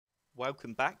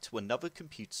welcome back to another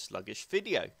Computer Sluggish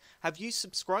video. Have you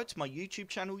subscribed to my YouTube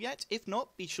channel yet? If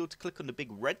not, be sure to click on the big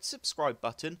red subscribe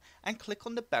button and click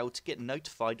on the bell to get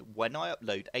notified when I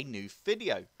upload a new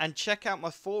video. And check out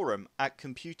my forum at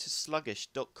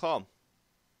computersluggish.com.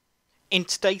 In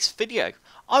today's video,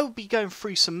 I will be going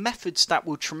through some methods that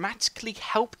will dramatically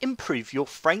help improve your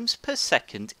frames per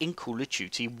second in Call of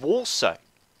Duty Warzone.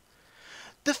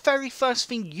 The very first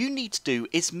thing you need to do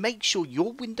is make sure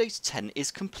your Windows 10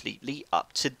 is completely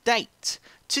up to date.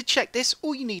 To check this,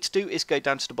 all you need to do is go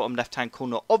down to the bottom left hand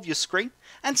corner of your screen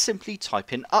and simply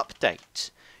type in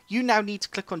update. You now need to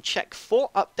click on check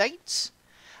for updates,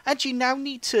 and you now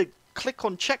need to click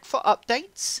on check for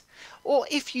updates, or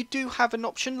if you do have an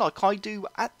option like I do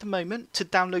at the moment to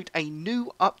download a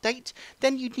new update,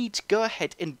 then you need to go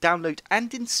ahead and download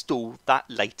and install that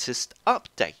latest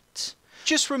update.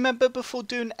 Just remember, before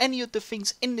doing any of the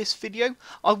things in this video,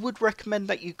 I would recommend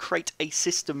that you create a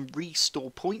system restore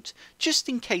point just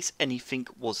in case anything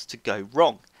was to go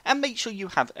wrong, and make sure you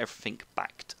have everything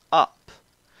backed up.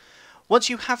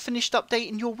 Once you have finished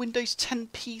updating your Windows 10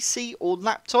 PC or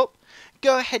laptop,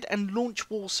 go ahead and launch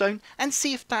Warzone and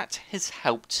see if that has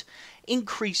helped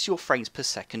increase your frames per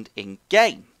second in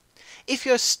game. If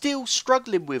you're still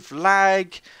struggling with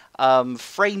lag,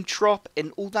 frame drop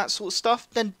and all that sort of stuff,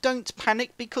 then don't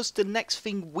panic, because the next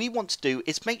thing we want to do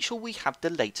is make sure we have the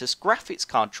latest graphics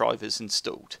card drivers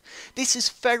installed. This is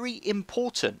very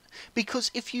important,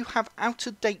 because if you have out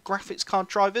of date graphics card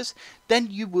drivers, then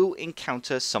you will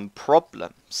encounter some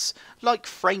problems like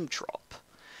frame drop.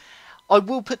 I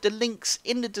will put the links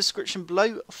in the description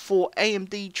below for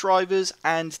AMD drivers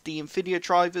and the Nvidia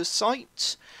drivers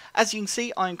site. As you can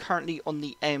see, I am currently on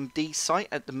the AMD site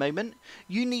at the moment.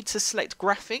 You need to select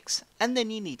graphics, and then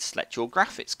you need to select your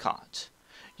graphics card.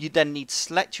 You then need to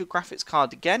select your graphics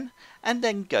card again, and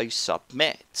then go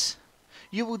submit.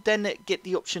 You will then get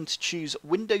the option to choose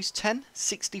Windows 10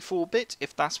 64-bit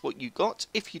if that's what you got.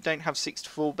 If you don't have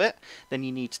 64-bit, then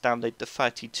you need to download the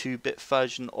 32-bit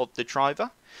version of the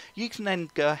driver. You can then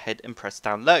go ahead and press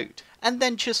download, and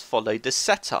then just follow the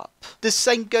setup. The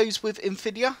same goes with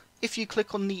Nvidia. If you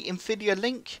click on the Nvidia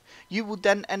link, you will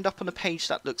then end up on a page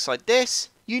that looks like this.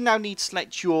 You now need to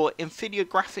select your Nvidia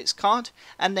graphics card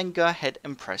and then go ahead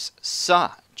and press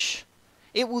search.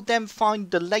 It will then find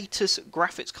the latest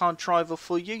graphics card driver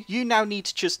for you. You now need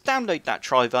to just download that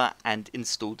driver and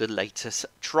install the latest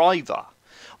driver.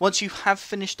 Once you have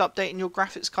finished updating your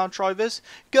graphics card drivers,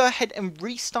 go ahead and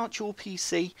restart your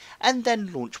PC and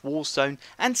then launch Warzone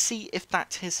and see if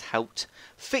that has helped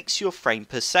fix your frame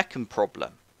per second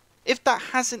problem. If that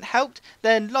hasn't helped,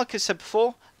 then like I said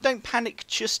before, don't panic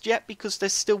just yet, because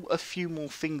there's still a few more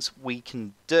things we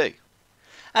can do.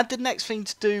 And the next thing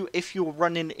to do if you're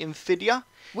running Nvidia,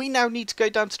 we now need to go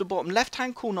down to the bottom left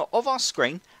hand corner of our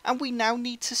screen, and we now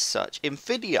need to search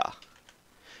Nvidia.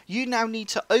 You now need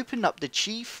to open up the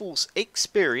GeForce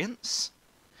Experience.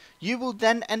 You will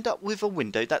then end up with a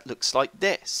window that looks like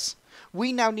this.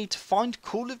 We now need to find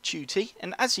Call of Duty,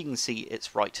 and as you can see,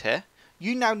 it's right here.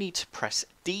 You now need to press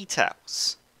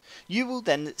details. You will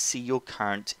then see your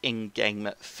current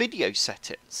in-game video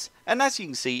settings, and as you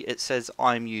can see, it says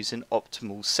I'm using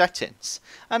optimal settings,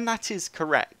 and that is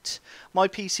correct. My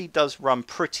PC does run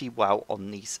pretty well on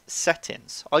these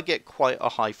settings. I get quite a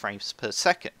high frames per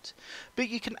second, but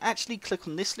you can actually click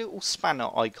on this little spanner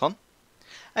icon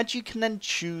and you can then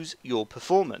choose your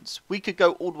performance. We could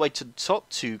go all the way to the top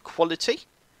to quality,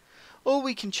 or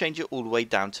we can change it all the way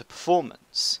down to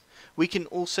performance. We can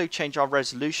also change our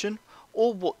resolution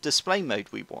or what display mode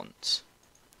we want.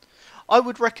 I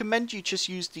would recommend you just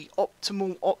use the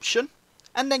optimal option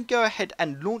and then go ahead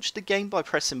and launch the game by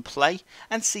pressing play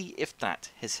and see if that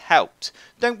has helped.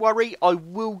 Don't worry, I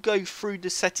will go through the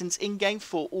settings in game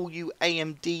for all you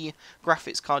AMD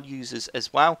graphics card users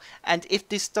as well, and if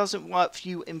this doesn't work for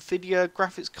you Nvidia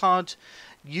graphics card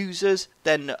users,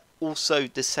 then also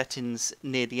the settings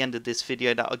near the end of this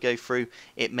video that I go through,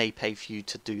 it may pay for you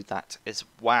to do that as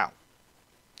well.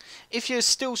 If you're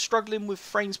still struggling with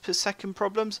frames per second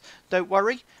problems, don't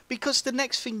worry, because the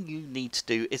next thing you need to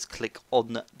do is click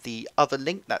on the other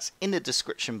link that's in the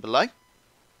description below.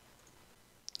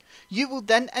 You will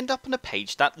then end up on a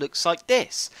page that looks like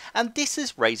this, and this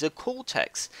is Razer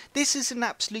Cortex. This is an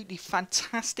absolutely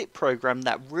fantastic program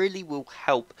that really will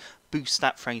help boost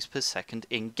that frames per second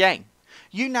in game.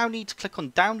 You now need to click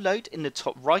on download in the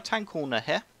top right hand corner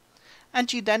here,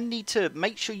 and you then need to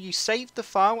make sure you save the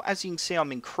file. As you can see,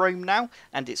 I'm in Chrome now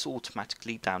and it's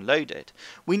automatically downloaded.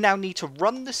 We now need to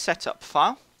run the setup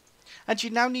file, and you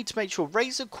now need to make sure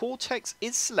Razer Cortex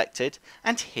is selected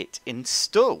and hit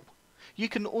install. You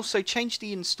can also change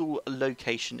the install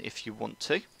location if you want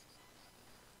to.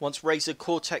 Once Razer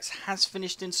Cortex has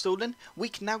finished installing, we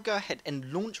can now go ahead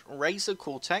and launch Razer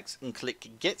Cortex and click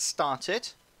Get Started.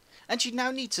 And you now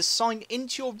need to sign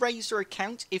into your Razer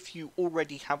account if you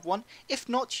already have one. If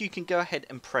not, you can go ahead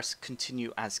and press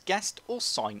Continue as Guest or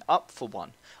sign up for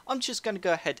one. I'm just going to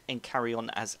go ahead and carry on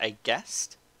as a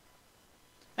guest.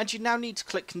 And you now need to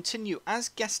click Continue as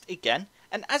Guest again.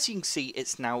 And as you can see,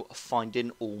 it's now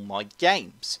finding all my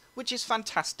games, which is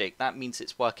fantastic. That means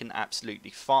it's working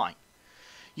absolutely fine.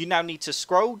 You now need to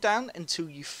scroll down until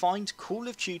you find Call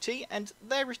of Duty, and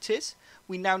there it is.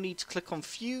 We now need to click on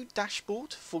View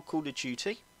Dashboard for Call of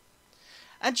Duty,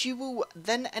 and you will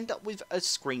then end up with a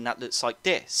screen that looks like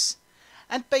this.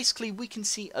 And basically we can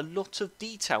see a lot of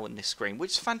detail in this screen,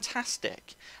 which is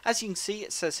fantastic. As you can see,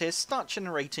 it says here, start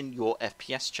generating your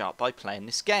FPS chart by playing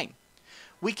this game.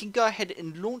 We can go ahead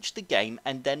and launch the game,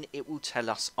 and then it will tell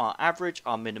us our average,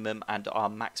 our minimum and our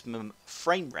maximum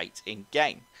frame rate in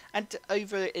game. And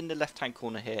over in the left hand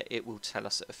corner here, it will tell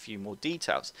us a few more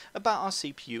details about our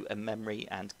CPU and memory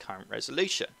and current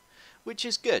resolution, which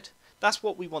is good. That's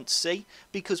what we want to see,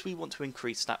 because we want to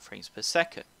increase that frames per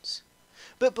second.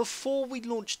 But before we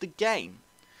launch the game,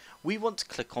 we want to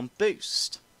click on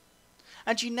Boost.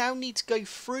 And you now need to go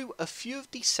through a few of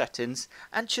these settings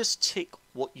and just tick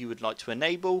what you would like to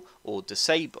enable or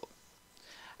disable.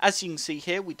 As you can see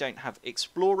here, we don't have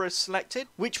Explorer selected,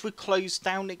 which would close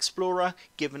down Explorer,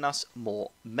 giving us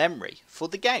more memory for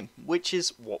the game, which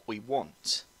is what we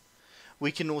want.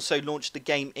 We can also launch the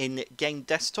game in Game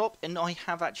Desktop, and I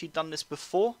have actually done this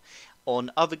before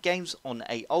on other games on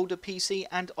an older PC,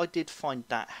 and I did find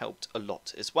that helped a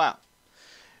lot as well.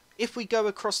 If we go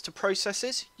across to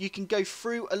processes, you can go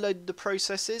through a load of the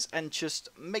processes and just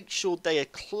make sure they are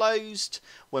closed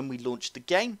when we launch the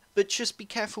game. But just be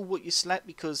careful what you select,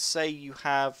 because say you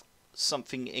have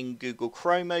something in Google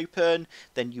Chrome open,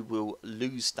 then you will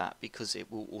lose that because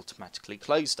it will automatically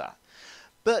close that.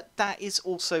 But that is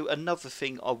also another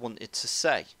thing I wanted to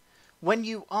say. When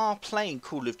you are playing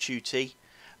Call of Duty,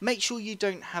 make sure you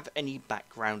don't have any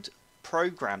background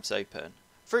programs open.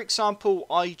 For example,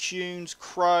 iTunes,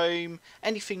 Chrome,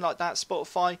 anything like that,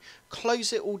 Spotify.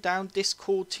 Close it all down,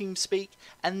 Discord, TeamSpeak,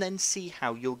 and then see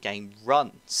how your game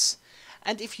runs.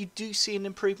 And if you do see an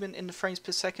improvement in the frames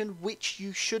per second, which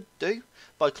you should do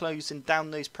by closing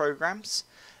down those programs,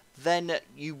 then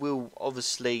you will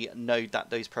obviously know that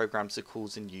those programs are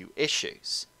causing you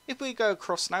issues. If we go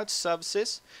across now to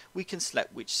services, we can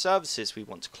select which services we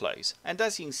want to close, and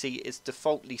as you can see, it's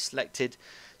defaultly selected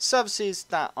services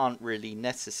that aren't really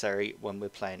necessary when we're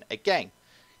playing a game.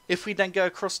 If we then go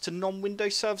across to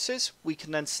non-Windows services, we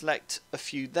can then select a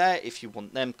few there if you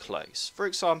want them closed. For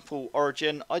example,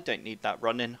 Origin, I don't need that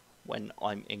running when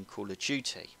I'm in Call of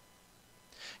Duty.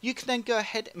 You can then go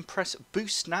ahead and press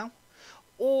Boost now,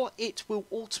 or it will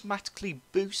automatically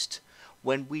boost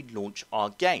when we launch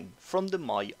our game from the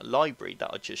My library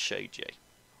that I just showed you.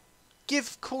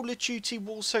 Give Call of Duty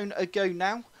Warzone a go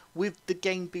now with the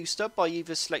game booster by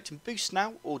either selecting Boost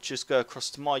now, or just go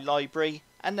across to My library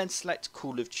and then select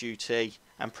Call of Duty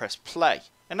and press play.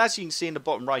 And as you can see in the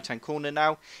bottom right hand corner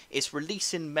now, it's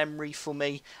releasing memory for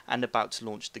me and about to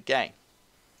launch the game.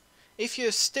 If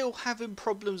you're still having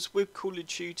problems with Call of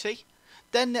Duty,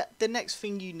 then the next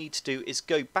thing you need to do is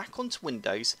go back onto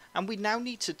Windows, and we now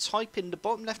need to type in the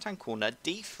bottom left hand corner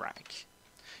defrag.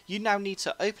 You now need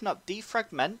to open up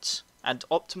defragment and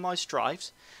optimize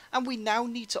drives, and we now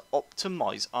need to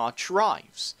optimize our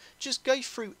drives. Just go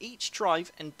through each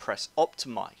drive and press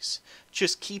optimize.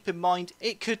 Just keep in mind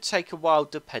it could take a while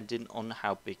depending on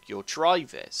how big your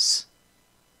drive is.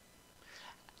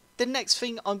 The next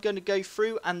thing I'm going to go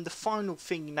through, and the final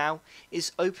thing now,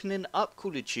 is opening up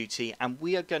Call of Duty, and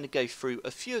we are going to go through a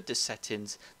few of the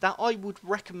settings that I would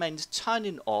recommend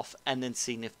turning off and then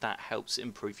seeing if that helps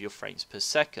improve your frames per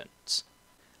second.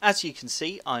 As you can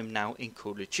see, I'm now in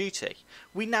Call of Duty.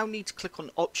 We now need to click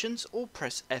on options or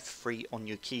press F3 on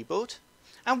your keyboard,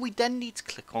 and we then need to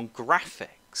click on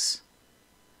graphics.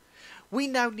 We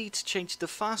now need to change the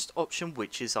first option,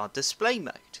 which is our display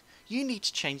mode. You need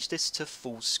to change this to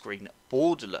full screen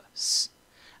borderless.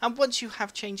 And once you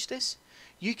have changed this,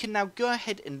 you can now go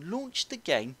ahead and launch the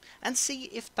game and see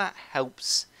if that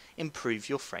helps improve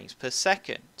your frames per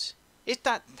second. If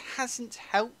that hasn't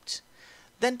helped,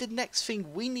 then the next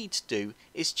thing we need to do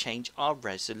is change our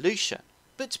resolution.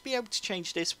 But to be able to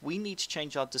change this, we need to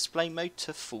change our display mode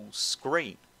to full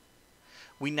screen.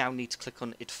 We now need to click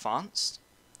on Advanced.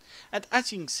 And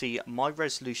as you can see, my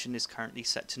resolution is currently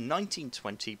set to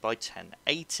 1920 by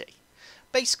 1080.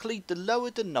 Basically, the lower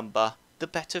the number, the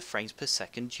better frames per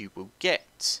second you will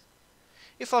get.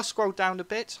 If I scroll down a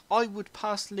bit, I would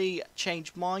personally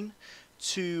change mine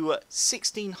to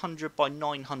 1600 by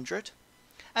 900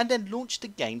 and then launch the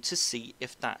game to see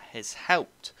if that has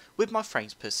helped with my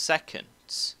frames per second.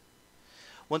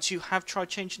 Once you have tried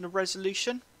changing the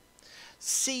resolution,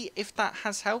 see if that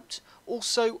has helped.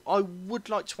 Also, I would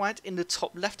like to add, in the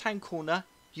top left hand corner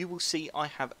you will see I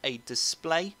have a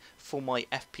display for my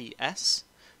FPS.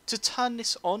 To turn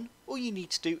this on, all you need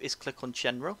to do is click on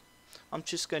General. I'm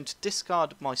just going to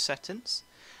discard my settings,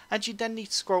 and you then need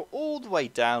to scroll all the way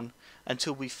down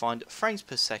until we find frames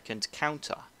per second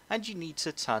counter, and you need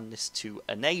to turn this to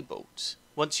enabled.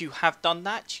 Once you have done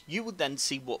that, you will then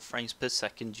see what frames per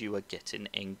second you are getting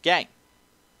in game.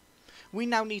 We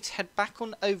now need to head back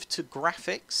on over to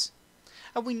graphics,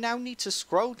 and we now need to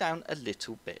scroll down a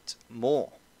little bit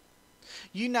more.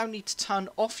 You now need to turn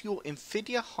off your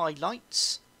Nvidia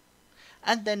highlights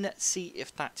and then see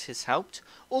if that has helped.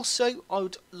 Also, I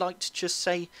would like to just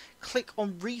say, click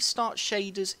on restart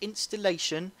shaders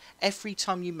installation every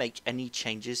time you make any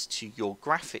changes to your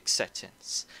graphics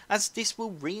settings, as this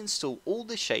will reinstall all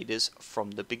the shaders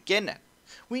from the beginning.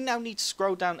 We now need to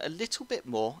scroll down a little bit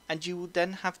more and you will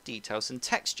then have details and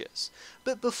textures.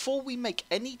 But before we make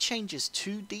any changes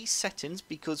to these settings,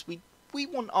 because we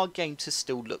want our game to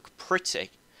still look pretty,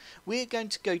 we're going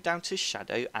to go down to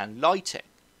shadow and lighting.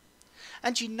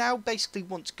 And you now basically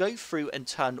want to go through and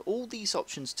turn all these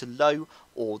options to low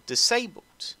or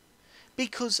disabled,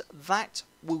 because that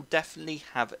will definitely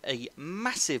have a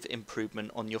massive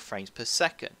improvement on your frames per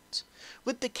second.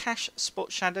 With the cache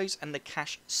spot shadows and the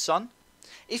cache sun,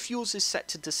 if yours is set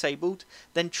to disabled,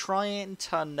 then try and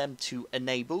turn them to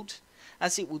enabled,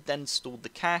 as it will then store the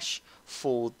cache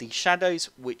for the shadows,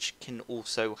 which can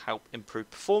also help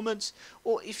improve performance.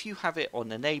 Or if you have it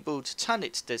on enabled, turn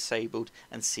it to disabled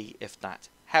and see if that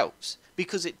helps,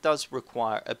 because it does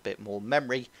require a bit more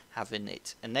memory having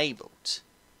it enabled.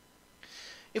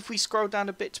 If we scroll down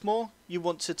a bit more, you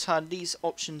want to turn these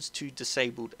options to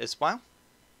disabled as well.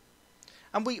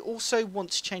 And we also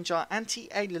want to change our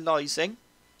anti-aliasing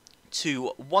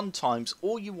to 1x,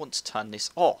 or you want to turn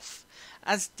this off,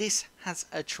 as this has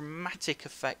a dramatic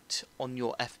effect on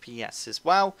your FPS as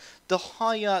well. The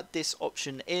higher this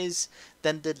option is,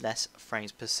 then the less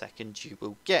frames per second you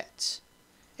will get.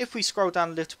 If we scroll down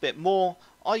a little bit more,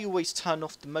 I always turn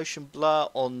off the motion blur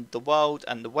on the world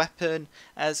and the weapon,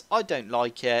 as I don't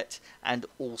like it, and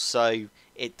also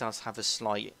it does have a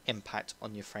slight impact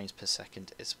on your frames per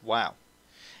second as well.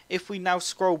 If we now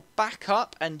scroll back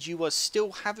up and you are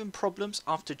still having problems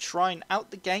after trying out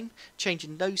the game,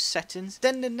 changing those settings,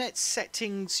 then the next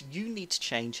settings you need to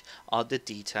change are the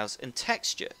details and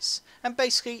textures. And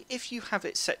basically, if you have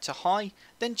it set to high,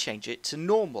 then change it to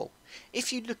normal.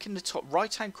 If you look in the top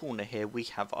right hand corner here, we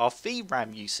have our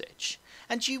VRAM usage,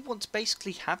 and you want to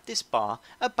basically have this bar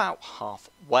about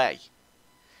halfway.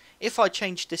 If I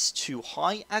change this to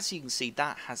high, as you can see,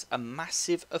 that has a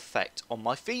massive effect on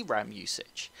my VRAM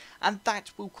usage, and that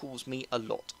will cause me a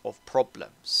lot of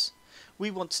problems.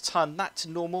 We want to turn that to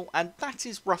normal, and that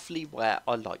is roughly where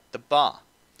I like the bar.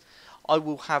 I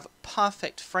will have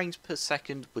perfect frames per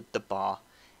second with the bar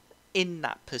in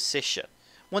that position.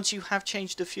 Once you have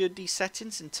changed a few of these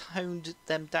settings and toned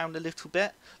them down a little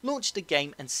bit, launch the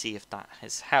game and see if that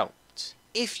has helped.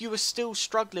 If you are still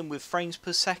struggling with frames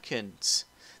per second,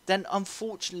 then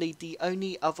unfortunately the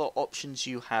only other options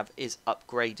you have is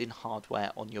upgrading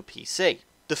hardware on your PC.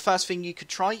 The first thing you could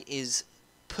try is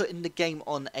putting the game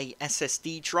on a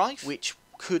SSD drive, which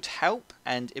could help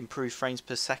and improve frames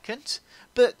per second,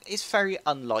 but it's very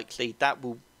unlikely. That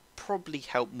will probably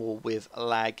help more with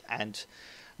lag and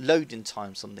loading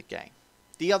times on the game.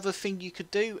 The other thing you could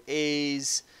do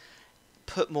is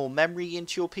put more memory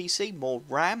into your PC, more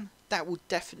RAM. That will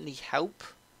definitely help.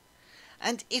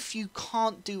 And if you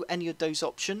can't do any of those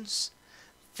options,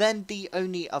 then the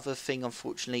only other thing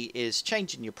unfortunately is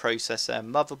changing your processor,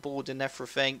 motherboard and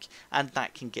everything, and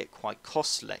that can get quite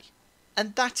costly.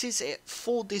 And that is it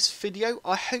for this video.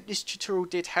 I hope this tutorial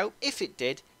did help. If it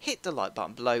did, hit the like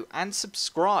button below and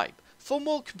subscribe for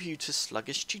more computer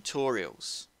sluggish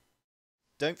tutorials.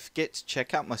 Don't forget to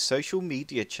check out my social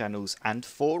media channels and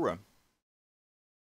forum.